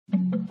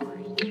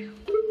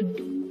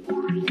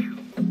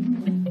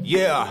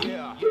Yeah.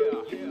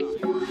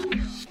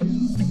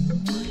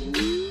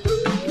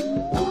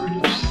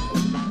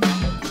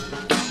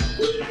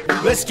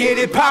 Let's get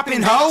it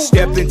poppin', ho.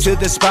 Step into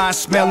the spot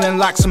smelling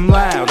like some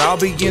loud. I'll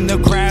be in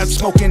the crowd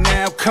smoking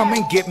out. Come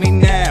and get me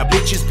now.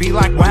 Bitches be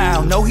like,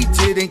 wow, no he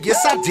didn't.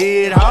 Yes I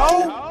did,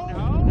 ho.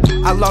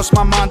 I lost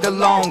my mind a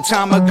long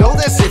time ago,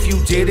 that's if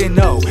you didn't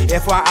know.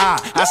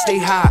 FYI, I stay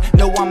high,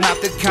 no I'm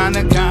not the kind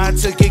of guy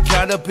to get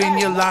caught up in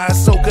your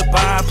lies. So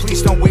goodbye,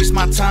 please don't waste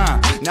my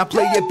time. Now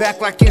play it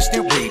back like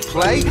instant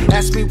replay.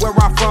 Ask me where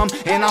I'm from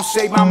and I'll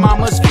say my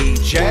mama's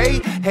VJ.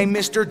 Hey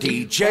Mr.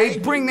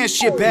 DJ, bring that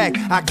shit back.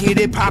 I get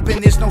it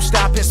poppin', there's no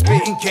stopping,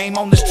 spitting game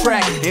on this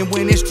track. And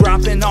when it's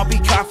dropping, I'll be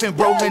coughing,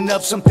 rolling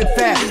up something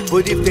fat.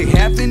 But if they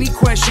have any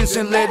questions,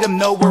 then let them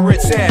know where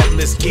it's at.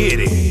 Let's get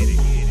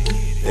it.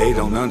 They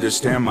don't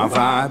understand my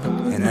vibe,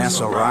 and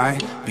that's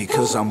alright,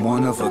 because I'm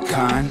one of a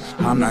kind.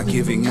 I'm not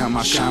giving out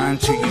my shine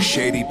to you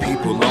shady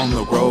people on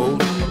the road.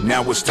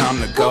 Now it's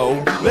time to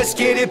go. Let's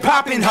get it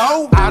poppin',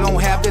 ho. I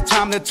don't have the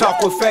time to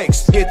talk with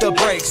fakes. Hit the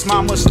brakes,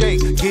 my mistake,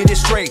 get it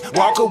straight.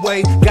 Walk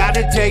away, got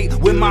a date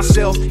with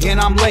myself and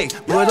I'm late.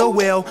 But oh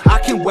well, I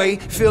can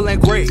wait, feeling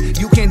great.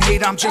 You can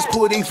hate, I'm just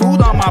putting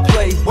food on my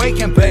plate. Wake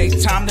and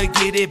bake, time to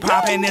get it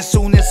poppin'. As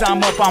soon as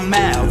I'm up, I'm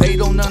out. They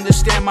don't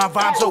understand my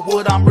vibes or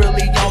what I'm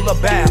really all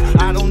about.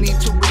 I don't need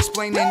to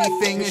explain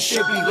anything, it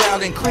should be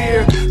loud and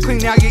clear.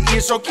 Clean out your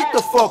ears, so get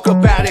the fuck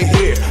up out of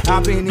here.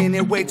 I've been in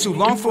it way too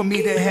long for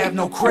me to have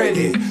no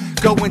credit.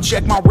 Go and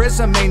check my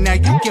resume, now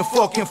you can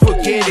fucking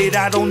forget it.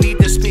 I don't need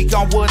to speak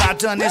on what I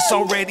done, it's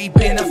already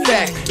been a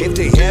fact. If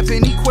they have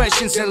any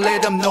questions, then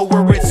let them know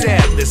where it's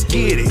at. Let's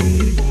get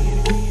it.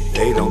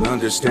 They don't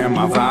understand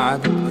my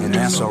vibe, and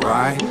that's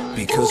alright,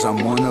 because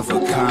I'm one of a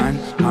kind.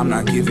 I'm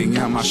not giving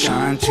out my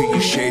shine to you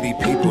shady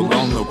people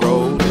on the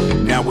road.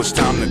 Now it's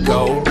time to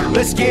go.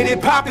 Let's get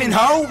it poppin',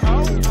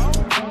 ho.